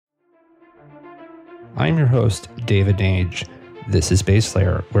I'm your host, David Nage. This is Base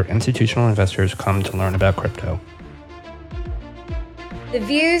Layer, where institutional investors come to learn about crypto. The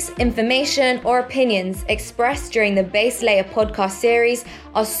views, information, or opinions expressed during the Base Layer podcast series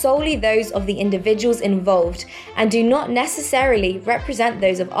are solely those of the individuals involved and do not necessarily represent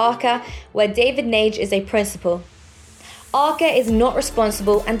those of Arca, where David Nage is a principal. Arca is not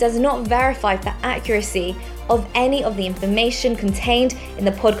responsible and does not verify the accuracy of any of the information contained in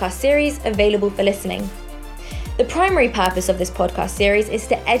the podcast series available for listening. The primary purpose of this podcast series is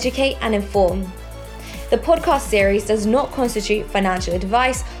to educate and inform. The podcast series does not constitute financial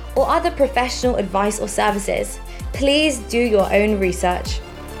advice or other professional advice or services. Please do your own research.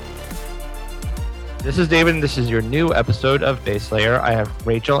 This is David, and this is your new episode of Base Layer. I have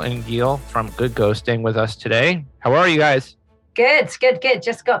Rachel and Gil from Good Ghosting with us today. How are you guys? Good.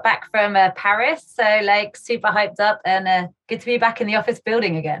 Just got back from Paris, so super hyped up and good to be back in the office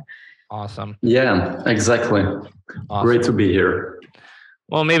building again. Awesome. Yeah, exactly. Awesome. Great to be here.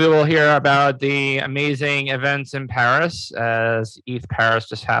 Well, maybe we'll hear about the amazing events in Paris as ETH Paris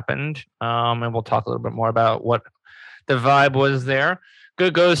just happened. And we'll talk a little bit more about what the vibe was there.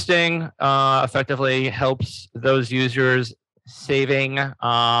 Good Ghosting effectively helps those users saving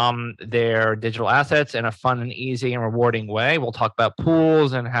their digital assets in a fun and easy and rewarding way. We'll talk about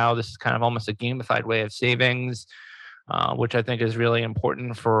pools and how this is kind of almost a gamified way of savings, which I think is really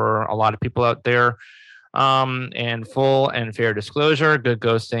important for a lot of people out there. And full and fair disclosure, Good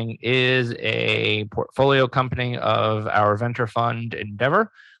Ghosting is a portfolio company of our venture fund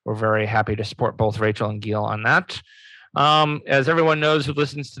Endeavor. We're very happy to support both Rachel and Gil on that. As everyone knows who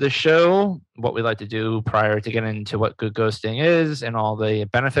listens to the show, what we like to do prior to getting into what Good Ghosting is and all the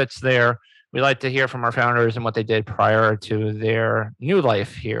benefits there, we like to hear from our founders and what they did prior to their new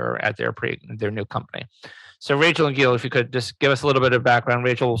life here at their new company. So Rachel and Gil, if you could just give us a little bit of background.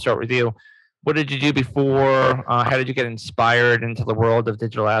 Rachel, we'll start with you. What did you do before? How did you get inspired into the world of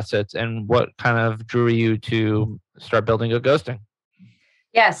digital assets? And what kind of drew you to start building Good Ghosting?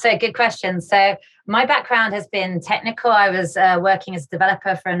 Yeah, so good question. So my background has been technical. I was working as a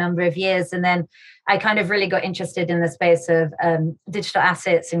developer for a number of years. And then I kind of really got interested in the space of digital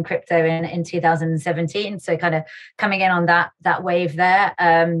assets and crypto in 2017. So kind of coming in on that wave there.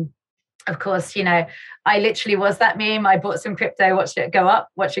 Of course, I literally was that meme. I bought some crypto, watched it go up,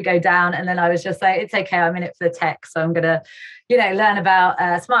 watched it go down. And then I was just like, it's okay. I'm in it for the tech. So I'm going to, learn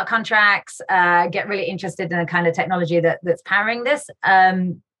about smart contracts, get really interested in the kind of technology that's powering this.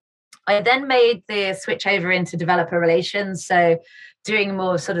 I then made the switch over into developer relations. So doing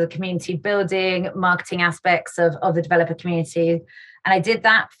more sort of the community building, marketing aspects of the developer community. And I did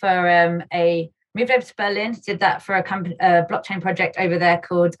that for moved over to Berlin, did that for a blockchain project over there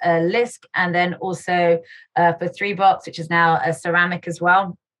called Lisk, and then also for 3box, which is now a Ceramic as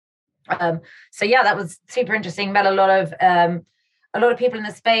well. So yeah, that was super interesting. Met a lot of people in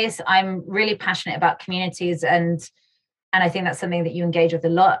the space. I'm really passionate about communities, and I think that's something that you engage with a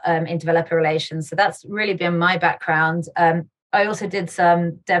lot in developer relations. So that's really been my background. I also did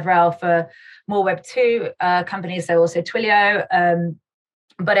some DevRel for more Web2 companies, so also Twilio.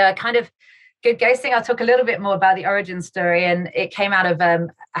 But I kind of Good Ghosting, I'll talk a little bit more about the origin story, and it came out of a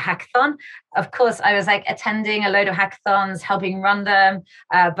hackathon. Of course, I was attending a load of hackathons, helping run them,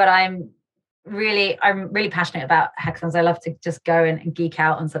 but I'm really passionate about hackathons. I love to just go and geek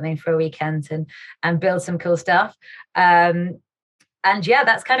out on something for a weekend and build some cool stuff. And yeah,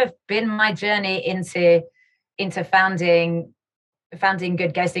 that's kind of been my journey into founding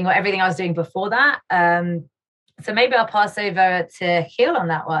Good Ghosting, or everything I was doing before that. So maybe I'll pass over to Gil on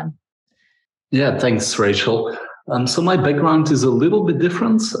that one. Yeah, thanks, Rachel. So my background is a little bit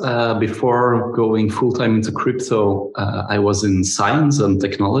different. Before going full-time into crypto, I was in science and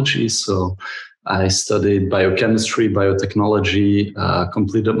technology. So I studied biochemistry, biotechnology,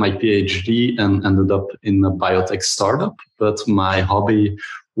 completed my PhD, and ended up in a biotech startup. But my hobby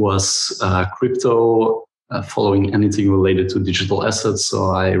was crypto, following anything related to digital assets.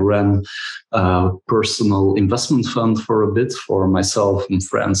 So I ran a personal investment fund for a bit for myself and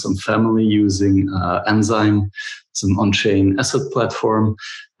friends and family using Enzyme. It's an on-chain asset platform.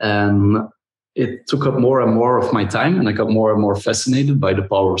 And it took up more and more of my time, and I got more and more fascinated by the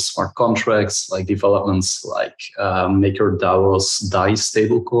power of smart contracts, like developments like MakerDAO's DAI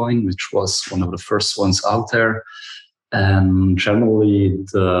stablecoin, which was one of the first ones out there. And generally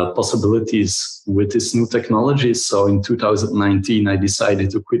the possibilities with this new technology. So in 2019, I decided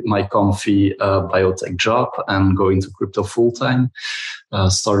to quit my comfy biotech job and go into crypto full-time.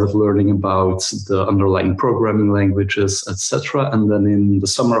 Started learning about the underlying programming languages, etc. And then in the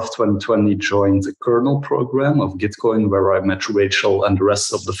summer of 2020, joined the kernel program of Gitcoin, where I met Rachel and the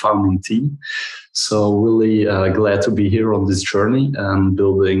rest of the founding team. So really glad to be here on this journey and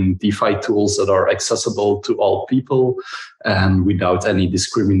building DeFi tools that are accessible to all people and without any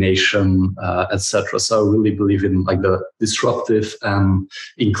discrimination, etc. So I really believe in like the disruptive and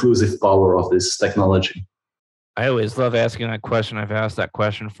inclusive power of this technology. I always love asking that question. I've asked that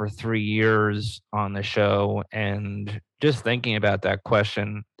question for 3 years on the show, and just thinking about that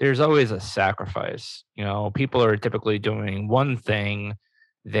question, there's always a sacrifice. You know, people are typically doing one thing.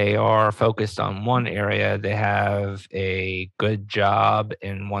 They are focused on one area. They have a good job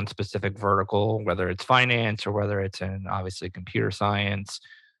in one specific vertical, whether it's finance or whether it's in obviously computer science,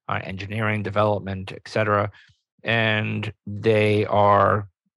 engineering, development, etc. And they are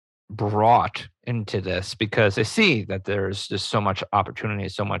brought into this because they see that there's just so much opportunity,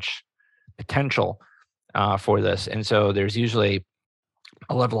 so much potential for this. And so there's usually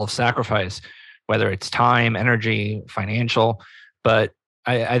a level of sacrifice, whether it's time, energy, financial. But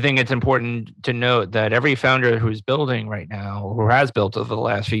I think it's important to note that every founder who's building right now, who has built over the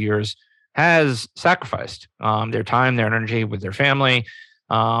last few years, has sacrificed their time, their energy with their family,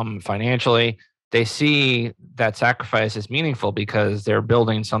 financially. They see that sacrifice as meaningful because they're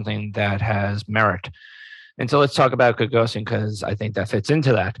building something that has merit. And so let's talk about Good Ghosting, because I think that fits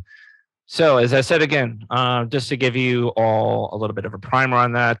into that. So as I said again, just to give you all a little bit of a primer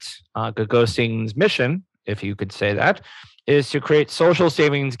on that, Good Ghosting's mission, if you could say that, is to create social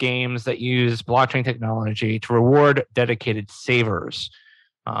savings games that use blockchain technology to reward dedicated savers.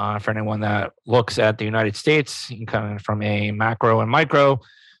 For anyone that looks at the United States, kind of from a macro and micro,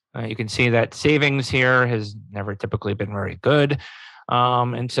 you can see that savings here has never typically been very good.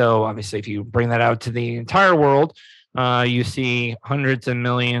 And so obviously, if you bring that out to the entire world, you see hundreds of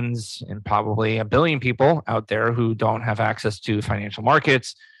millions and probably a billion people out there who don't have access to financial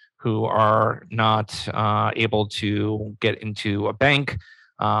markets, who are not able to get into a bank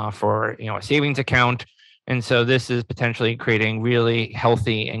for a savings account. And so this is potentially creating really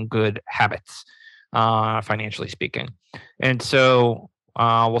healthy and good habits, financially speaking. And so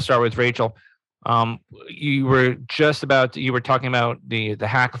we'll start with Rachel. You were talking about the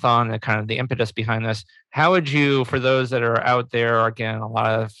hackathon, the kind of the impetus behind this. How would you, for those that are out there, again, a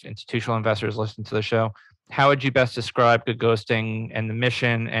lot of institutional investors listen to the show, how would you best describe Good Ghosting and the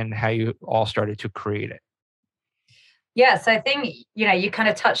mission and how you all started to create it? Yeah, so I think, you kind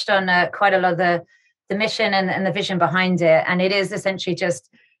of touched on quite a lot of the mission and the vision behind it. And it is essentially just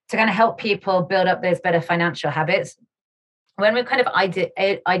to kind of help people build up those better financial habits. When we're kind of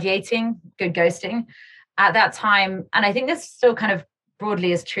ideating Good Ghosting at that time, and I think this still kind of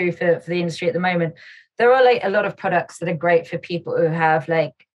broadly is true for the industry at the moment, there are like a lot of products that are great for people who have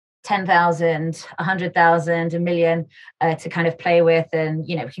like 10,000, 100,000, a million to kind of play with. And,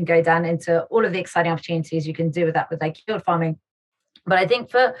 we can go down into all of the exciting opportunities you can do with that with like yield farming. But I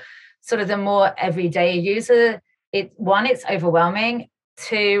think for sort of the more everyday user, it's overwhelming.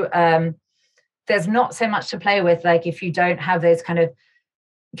 Two, there's not so much to play with. Like if you don't have those kind of,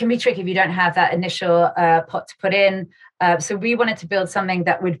 it can be tricky if you don't have that initial pot to put in. So we wanted to build something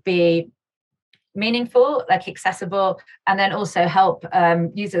that would be meaningful, like accessible, and then also help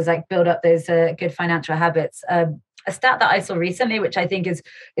users like build up those good financial habits. A stat that I saw recently, which I think is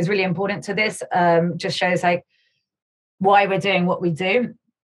really important to this, just shows like why we're doing what we do.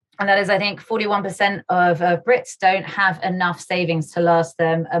 And that is, I think 41% of Brits don't have enough savings to last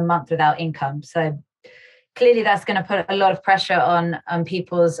them a month without income. So clearly that's going to put a lot of pressure on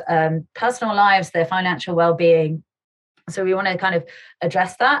people's personal lives, their financial well-being. So we want to kind of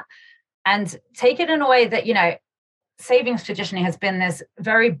address that and take it in a way that, savings traditionally has been this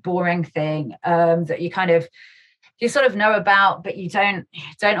very boring thing that you sort of know about, but you don't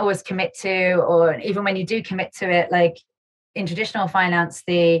always commit to, or even when you do commit to it, like in traditional finance,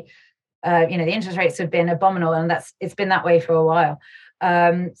 the interest rates have been abominable, and it's been that way for a while.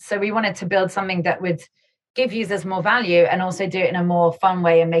 So we wanted to build something that would give users more value and also do it in a more fun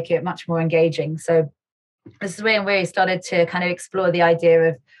way and make it much more engaging. So this is when we started to kind of explore the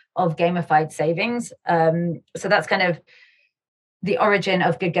idea of gamified savings. So that's kind of the origin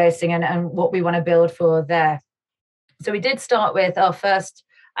of Good Ghosting and what we want to build for there. So we did start with our first,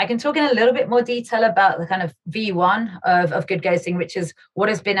 I can talk in a little bit more detail about the kind of V1 of Good Ghosting, which is what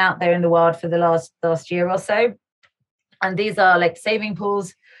has been out there in the world for the last year or so. And these are like saving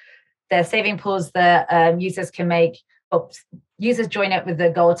pools. They're saving pools that users can make. Users join it with the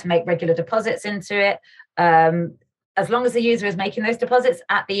goal to make regular deposits into it. As long as the user is making those deposits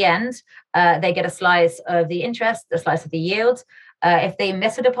at the end, they get a slice of the interest, a slice of the yield. If they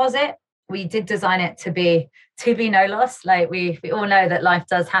miss a deposit, we did design it to be no loss. Like we all know that life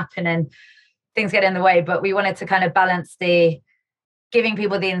does happen and things get in the way, but we wanted to kind of balance the giving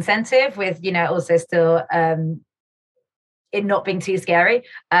people the incentive with, also still it not being too scary.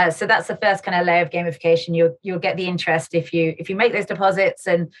 So that's the first kind of layer of gamification. You'll get the interest if you make those deposits,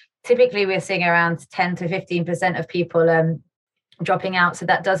 and typically we're seeing around 10 to 15% of people dropping out. So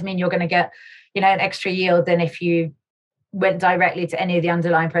that does mean you're going to get, an extra yield than if you went directly to any of the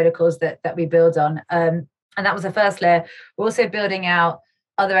underlying protocols that we build on. And that was the first layer. We're also building out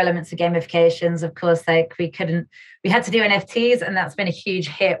other elements of gamifications. Of course, like we had to do NFTs, and that's been a huge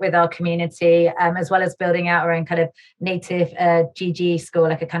hit with our community, as well as building out our own kind of native GG score,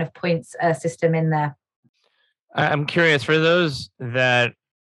 like a kind of points system in there. I'm curious, for those that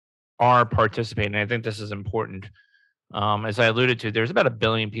are participating, I think this is important. As I alluded to, there's about 1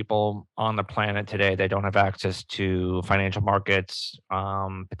 billion people on the planet today that don't have access to financial markets,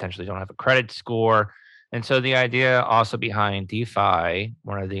 potentially don't have a credit score. And so the idea also behind DeFi,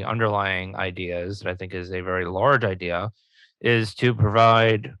 one of the underlying ideas that I think is a very large idea, is to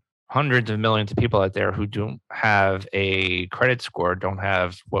provide hundreds of millions of people out there who don't have a credit score, don't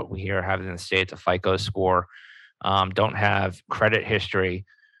have what we here have in the States, a FICO score, don't have credit history,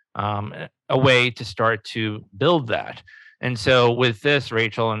 a way to start to build that. And so with this,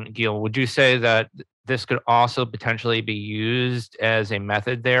 Rachel and Gil, would you say that this could also potentially be used as a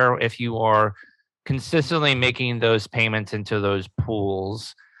method there if you are consistently making those payments into those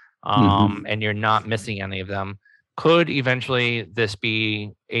pools, and you're not missing any of them? Could eventually this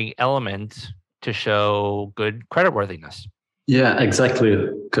be an element to show good creditworthiness? Yeah, exactly.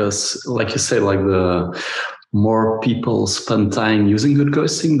 Because like you say, like the more people spend time using Good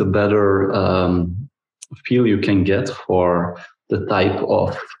Ghosting, the better feel you can get for the type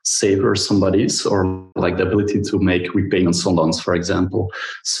of saver somebody is, or like the ability to make repayments on loans, for example.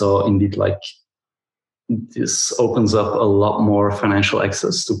 So indeed, like this opens up a lot more financial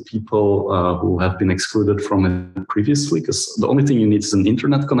access to people who have been excluded from it previously, because the only thing you need is an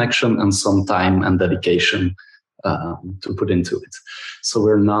internet connection and some time and dedication to put into it. So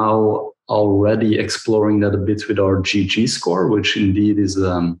we're now already exploring that a bit with our GG score, which indeed is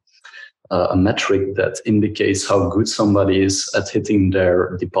a metric that indicates how good somebody is at hitting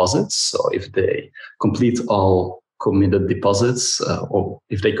their deposits. So if they complete all committed deposits, or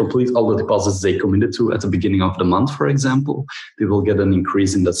if they complete all the deposits they committed to at the beginning of the month, for example, they will get an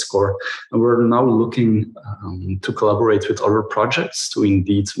increase in that score. And we're now looking to collaborate with other projects to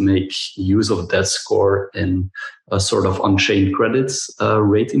indeed make use of that score in a sort of on-chain credits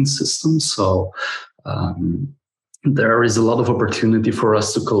rating system. So there is a lot of opportunity for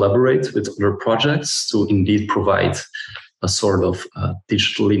us to collaborate with other projects to indeed provide a sort of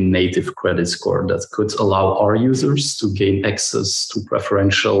digitally native credit score that could allow our users to gain access to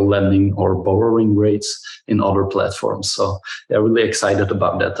preferential lending or borrowing rates in other platforms. So they're really excited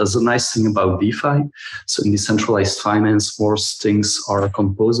about that. That's a nice thing about DeFi. So in decentralized finance, most things are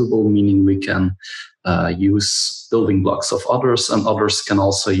composable, meaning we can use building blocks of others, and others can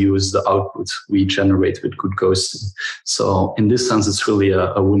also use the output we generate with Good Ghosting. So in this sense, it's really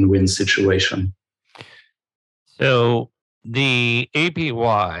a win-win situation. So the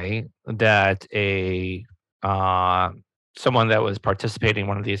APY that someone that was participating in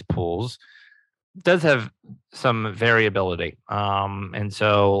one of these pools does have some variability. And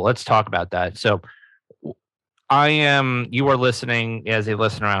so let's talk about that. So you are listening as a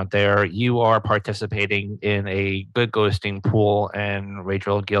listener out there, you are participating in a Good Ghosting pool, and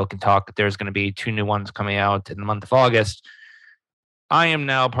Rachel Gil can talk. There's going to be 2 new ones coming out in the month of August. I am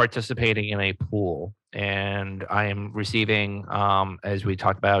now participating in a pool, and I am receiving, as we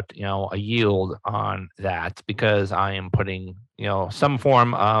talked about, a yield on that because I am putting, some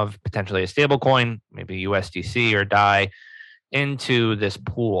form of potentially a stable coin, maybe USDC or DAI, into this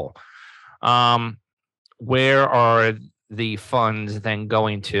pool. Where are the funds then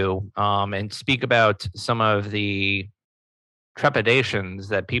going to? And speak about some of the trepidations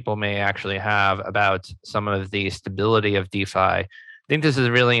that people may actually have about some of the stability of DeFi. I think this is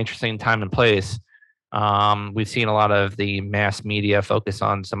a really interesting time and place. We've seen a lot of the mass media focus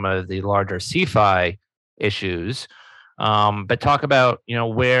on some of the larger CeFi issues, but talk about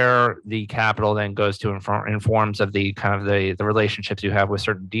where the capital then goes to informs of the kind of the relationships you have with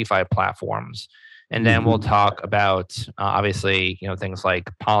certain DeFi platforms, and then we'll talk about obviously things like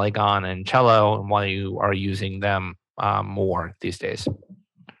Polygon and Cello and why you are using them more these days.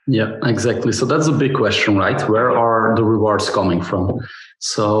 Yeah, exactly. So that's a big question, right? Where are the rewards coming from?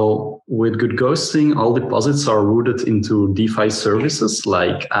 So with Good Ghosting, all deposits are routed into DeFi services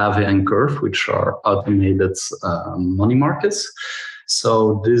like Aave and Curve, which are automated money markets.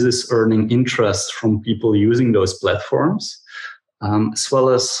 So this is earning interest from people using those platforms, as well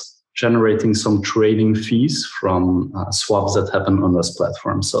as generating some trading fees from swaps that happen on this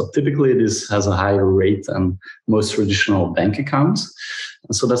platform. So typically this has a higher rate than most traditional bank accounts.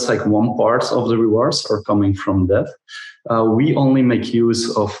 And so that's like one part of the rewards are coming from that. We only make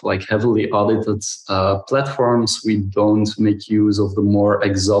use of like heavily audited platforms. We don't make use of the more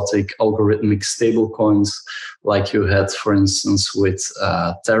exotic algorithmic stablecoins like you had, for instance, with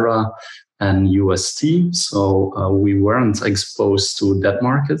Terra and UST. So we weren't exposed to that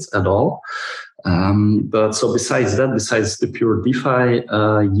market at all. But so besides that, besides the pure DeFi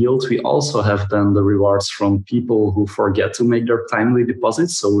yield, we also have then the rewards from people who forget to make their timely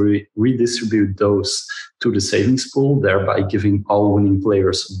deposits. So we redistribute those to the savings pool, thereby giving all winning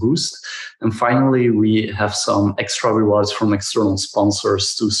players a boost. And finally, we have some extra rewards from external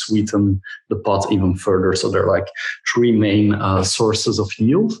sponsors to sweeten the pot even further. So there are like three main sources of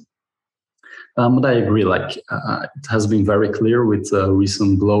yield. But I agree, like it has been very clear with the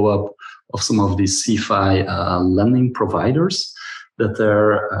recent blow up of some of these CeFi lending providers that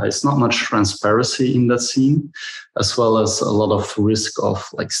there is not much transparency in that scene, as well as a lot of risk of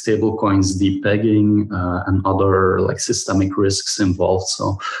like stablecoins depegging and other like systemic risks involved.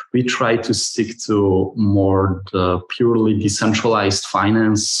 So we try to stick to more the purely decentralized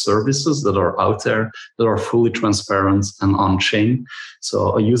finance services that are out there that are fully transparent and on-chain.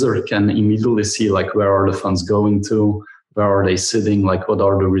 So a user can immediately see like where are the funds going to, where are they sitting, like what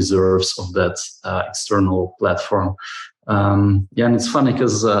are the reserves of that external platform. And it's funny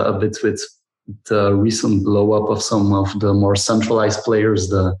because a bit with the recent blow up of some of the more centralized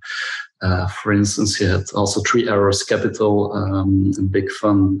players, for instance, you had also Three Arrows Capital, a big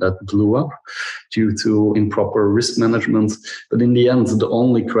fund that blew up due to improper risk management. But in the end, the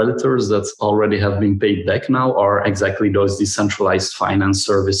only creditors that already have been paid back now are exactly those decentralized finance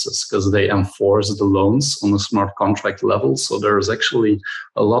services, because they enforce the loans on a smart contract level. So there's actually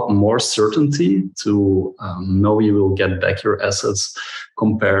a lot more certainty to know you will get back your assets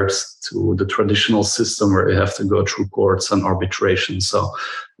compared to the traditional system where you have to go through courts and arbitration. So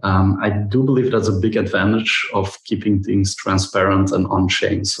I do believe that's a big advantage of keeping things transparent and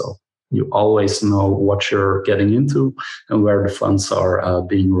on-chain. So you always know what you're getting into and where the funds are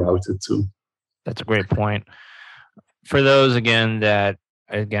being routed to. That's a great point. For those, again,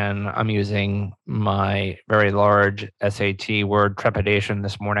 I'm using my very large SAT word trepidation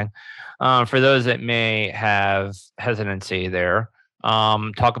this morning. For those that may have hesitancy there,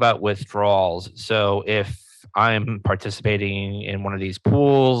 talk about withdrawals. So if I'm participating in one of these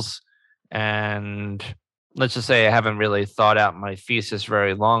pools and let's just say I haven't really thought out my thesis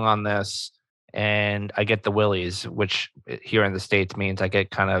very long on this and I get the willies, which here in the States means I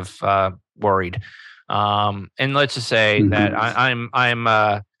get kind of worried. And let's just say that I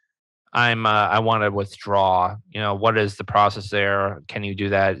want to withdraw. What is the process there? Can you do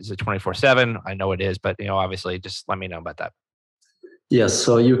that? Is it 24/7? I know it is, but obviously just let me know about that. Yes,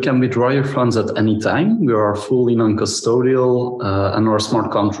 so you can withdraw your funds at any time. We are fully non-custodial and our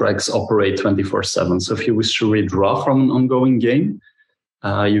smart contracts operate 24/7. So if you wish to withdraw from an ongoing game,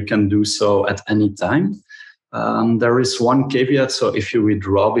 you can do so at any time. There is one caveat. So if you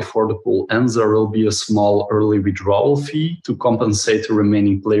withdraw before the pool ends, there will be a small early withdrawal fee to compensate the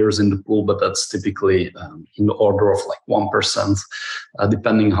remaining players in the pool, but that's typically in the order of like 1%,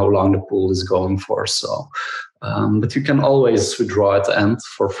 depending how long the pool is going for. So, but you can always withdraw at the end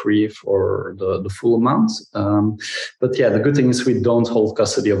for free for the full amount. But yeah, the good thing is we don't hold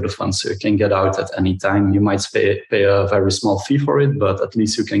custody of the funds, so you can get out at any time. You might pay a very small fee for it, but at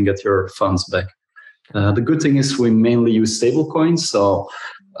least you can get your funds back. The good thing is we mainly use stablecoins, so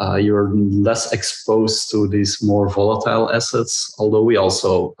you're less exposed to these more volatile assets, although we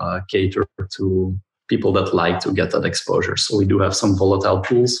also cater to people that like to get that exposure. So we do have some volatile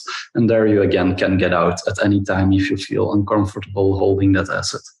pools, and there you again can get out at any time if you feel uncomfortable holding that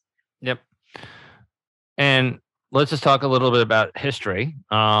asset. Yep. And let's just talk a little bit about history.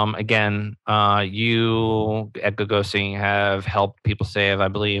 Again, you at Gogosing have helped people save, I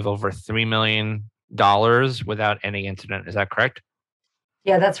believe, over $3 million without any incident. Is that correct?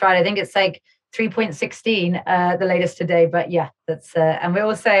 Yeah, that's right. I think it's like 3.16, the latest today. But yeah, that's and we're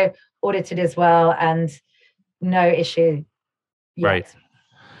also audited as well, and no issue yet.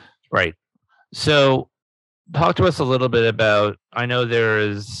 Right. So talk to us a little bit about, I know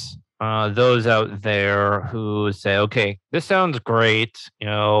there's those out there who say, okay, this sounds great.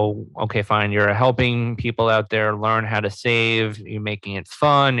 Okay, fine. You're helping people out there learn how to save. You're making it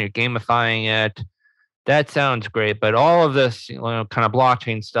fun. You're gamifying it. That sounds great, but all of this kind of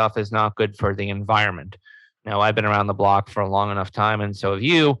blockchain stuff is not good for the environment. Now, I've been around the block for a long enough time, and so have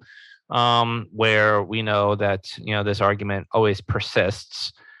you, where we know that this argument always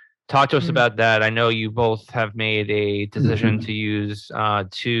persists. Talk to us about that. I know you both have made a decision to use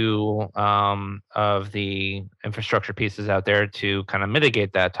two of the infrastructure pieces out there to kind of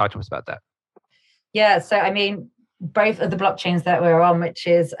mitigate that. Talk to us about that. Yeah, so I mean, both of the blockchains that we're on, which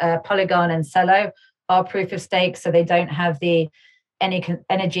is Polygon and Celo, are proof of stake, so they don't have any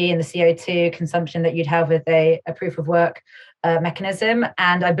energy in the CO2 consumption that you'd have with a proof of work mechanism.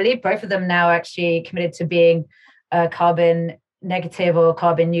 And I believe both of them now are actually committed to being carbon negative or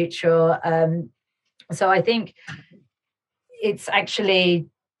carbon neutral. So I think it's actually,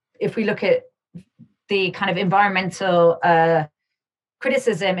 if we look at the kind of environmental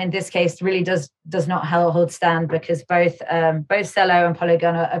criticism in this case, really does not hold stand, because both Celo and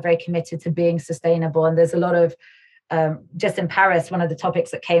Polygon are very committed to being sustainable. And there's a lot of just in Paris, one of the topics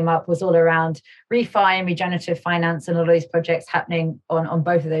that came up was all around refi and regenerative finance, and all of these projects happening on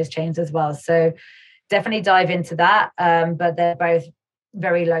both of those chains as well. So definitely dive into that, but they're both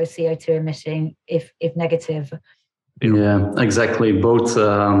very low CO2 emitting, if negative. Yeah, exactly. Both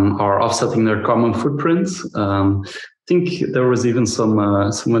are offsetting their carbon footprint. I think there was even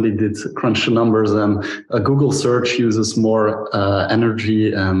somebody did crunch the numbers, and a Google search uses more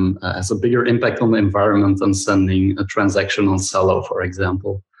energy and has a bigger impact on the environment than sending a transaction on Celo, for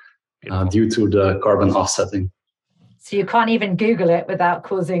example, due to the carbon offsetting. So you can't even Google it without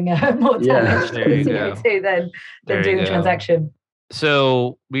causing more damage to CO2 than doing a transaction.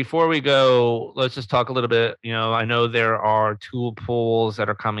 So before we go, let's just talk a little bit. I know there are tool pools that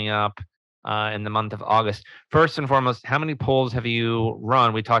are coming up in the month of August. First and foremost, how many pools have you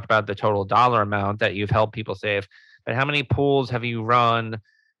run? We talked about the total dollar amount that you've helped people save, but how many pools have you run?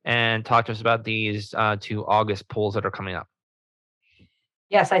 And talk to us about these 2 August pools that are coming up.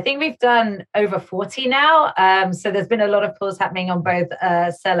 Yes, I think we've done over 40 now. So there's been a lot of pools happening on both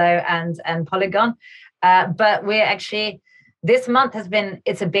Celo and Polygon. But we're actually, this month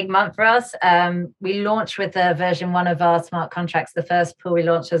it's a big month for us. We launched with version 1 of our smart contracts. The first pool we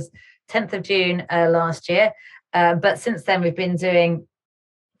launched was 10th of June last year. But since then, we've been doing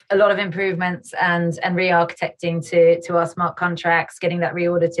a lot of improvements and re-architecting to our smart contracts, getting that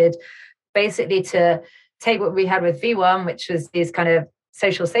re-audited, basically to take what we had with V1, which was these kind of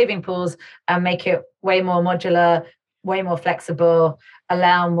social saving pools, and make it way more modular, way more flexible,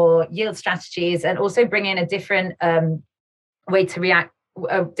 allow more yield strategies, and also bring in a different way to react,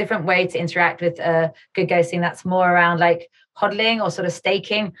 a different way to interact with good ghosting that's more around like hodling or sort of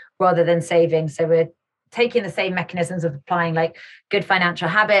staking rather than saving. So we're taking the same mechanisms of applying like good financial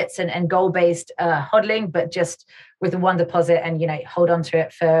habits and goal-based hodling, but just with one deposit, and hold on to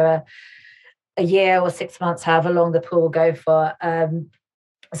it for a year or 6 months, however long the pool will go for.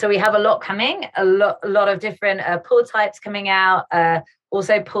 So we have a lot coming, a lot of different pool types coming out.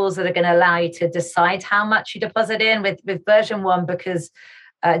 Also pools that are going to allow you to decide how much you deposit in with version 1, because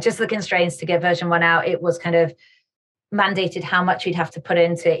just the constraints to get version 1 out, it was kind of mandated how much you'd have to put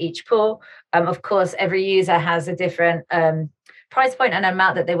into each pool. Of course, every user has a different price point and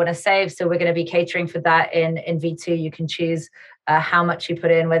amount that they want to save. So we're going to be catering for that in V2. You can choose how much you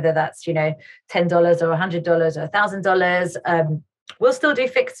put in, whether that's, $10 or $100 or $1,000. We'll still do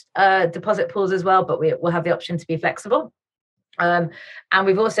fixed deposit pools as well, but we'll have the option to be flexible. And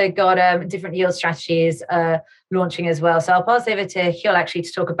we've also got different yield strategies launching as well. So I'll pass over to Hyul actually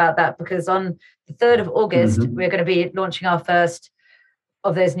to talk about that, because on the 3rd of August, we're going to be launching our first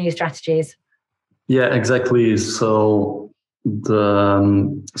of those new strategies. Yeah, exactly. So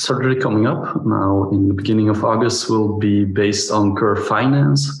the surgery coming up now in the beginning of August will be based on Curve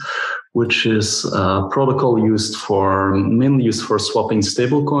Finance, which is a protocol mainly used for swapping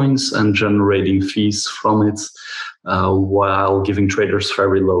stablecoins and generating fees from it, while giving traders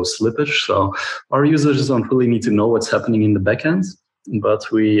very low slippage. So our users don't really need to know what's happening in the backend, but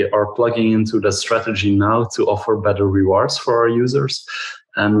we are plugging into the strategy now to offer better rewards for our users.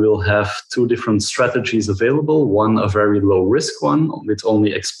 And we'll have 2 different strategies available. One, a very low risk one with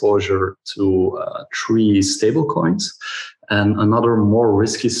only exposure to 3 stablecoins, and another more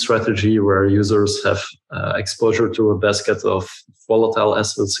risky strategy where users have exposure to a basket of volatile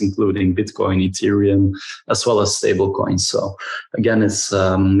assets, including Bitcoin, Ethereum, as well as stablecoins. So again, it's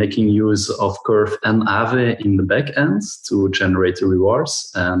making use of Curve and Aave in the back end to generate the rewards,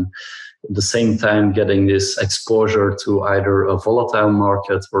 and at the same time getting this exposure to either a volatile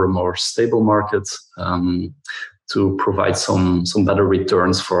market or a more stable market, to provide some better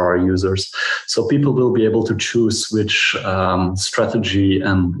returns for our users. So people will be able to choose which strategy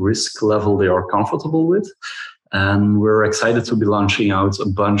and risk level they are comfortable with. And we're excited to be launching out a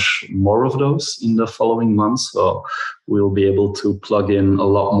bunch more of those in the following months. So we'll be able to plug in a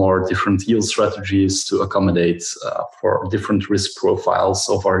lot more different yield strategies to accommodate for different risk profiles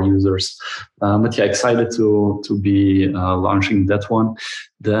of our users. But yeah, excited to be launching that one.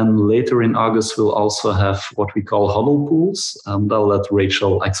 Then later in August, we'll also have what we call HODL pools. I'll let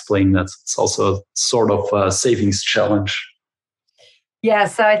Rachel explain that. It's also a sort of a savings challenge. Yeah,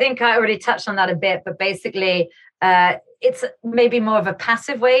 so I think I already touched on that a bit, but basically it's maybe more of a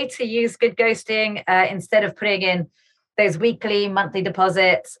passive way to use Good Ghosting. Instead of putting in those weekly, monthly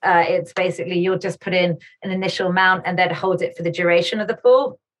deposits, it's basically you'll just put in an initial amount and then hold it for the duration of the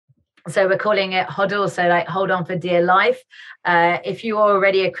pool. So we're calling it HODL, so like hold on for dear life. If you're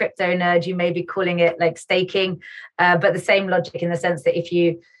already a crypto nerd, you may be calling it like staking, but the same logic in the sense that if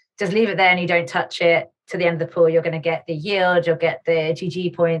you just leave it there and you don't touch it to the end of the pool, you're going to get the yield, you'll get the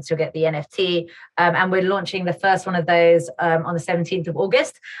GG points, you'll get the NFT. And we're launching the first one of those on the 17th of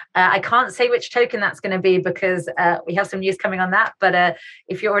August. I can't say which token that's going to be because we have some news coming on that. But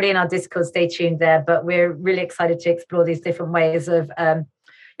if you're already in our Discord, stay tuned there. But we're really excited to explore these different ways of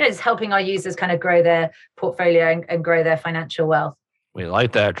just helping our users kind of grow their portfolio and grow their financial wealth. We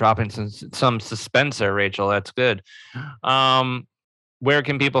like that. Dropping some suspense there, Rachel. That's good. Where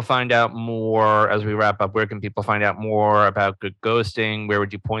can people find out more as we wrap up? Where can people find out more about Good Ghosting? Where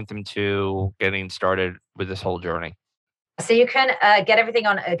would you point them to getting started with this whole journey? So you can get everything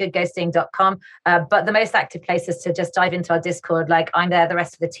on goodghosting.com, but the most active place is to just dive into our Discord. Like I'm there, the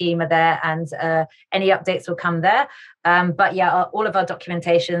rest of the team are there, and any updates will come there. But yeah, all of our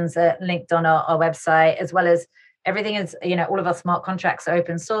documentations are linked on our website, as well as everything is, all of our smart contracts are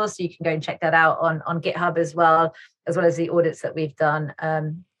open source. So you can go and check that out on GitHub as well as the audits that we've done.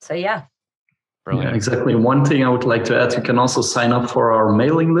 So yeah. Brilliant. Yeah, exactly. One thing I would like to add, you can also sign up for our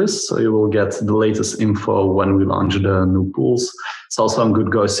mailing list, so you will get the latest info when we launch the new pools. It's also on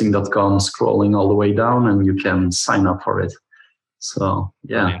goodghosting.com, scrolling all the way down, and you can sign up for it. So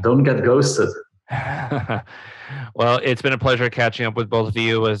yeah, Don't get ghosted. Well, it's been a pleasure catching up with both of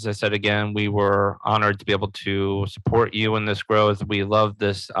you. As I said again, we were honored to be able to support you in this growth. We love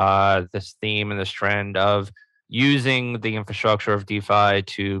this theme and this trend of using the infrastructure of DeFi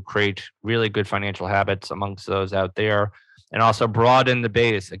to create really good financial habits amongst those out there, and also broaden the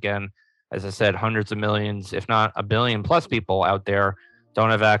base. Again, as I said, hundreds of millions, if not a billion plus people out there don't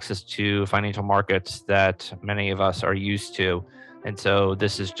have access to financial markets that many of us are used to. And so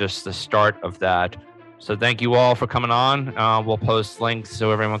this is just the start of that. So thank you all for coming on. We'll post links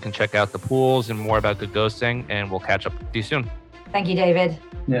so everyone can check out the pools and more about Good Ghosting, and we'll catch up with you soon. Thank you, David.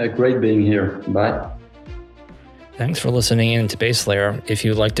 Yeah, great being here. Bye. Thanks for listening in to Base Layer. If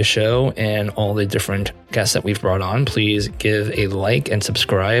you like the show and all the different guests that we've brought on, please give a like and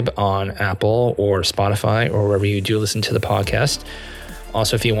subscribe on Apple or Spotify or wherever you do listen to the podcast.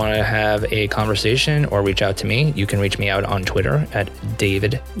 Also, if you want to have a conversation or reach out to me, you can reach me out on Twitter at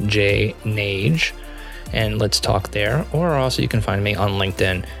DavidJNage, and let's talk there. Or also you can find me on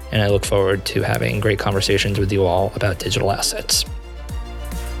LinkedIn, and I look forward to having great conversations with you all about digital assets.